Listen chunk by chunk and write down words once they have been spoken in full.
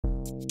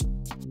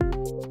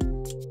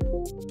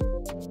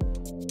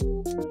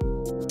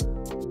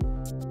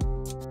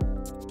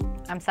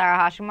I'm Sarah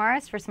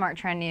Hashimoris for Smart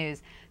Trend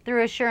News.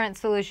 Through Assurant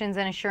Solutions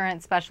and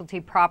Assurant Specialty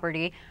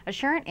Property,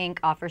 Assurant Inc.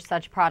 offers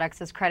such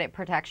products as credit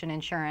protection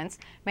insurance,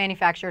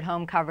 manufactured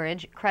home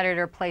coverage,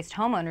 creditor-placed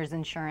homeowners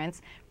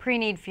insurance,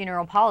 pre-need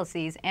funeral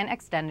policies, and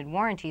extended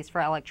warranties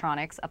for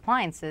electronics,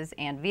 appliances,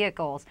 and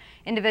vehicles.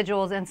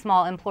 Individuals and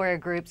small employer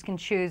groups can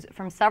choose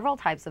from several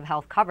types of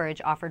health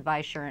coverage offered by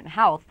Assurant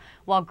Health,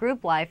 while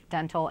group life,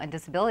 dental, and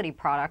disability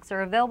products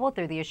are available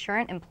through the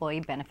Assurant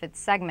Employee Benefits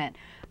segment.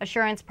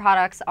 Assurant's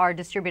products are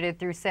distributed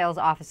through sales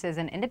offices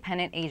and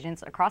independent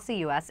agents across the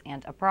U.S.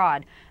 and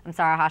abroad. I'm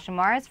Sarah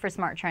Hashimoris for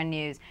Smart Trend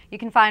News. You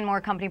can find more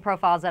company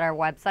profiles at our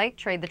website,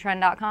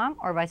 tradethetrend.com,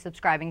 or by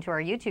subscribing to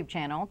our YouTube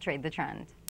channel, Trade the Trend.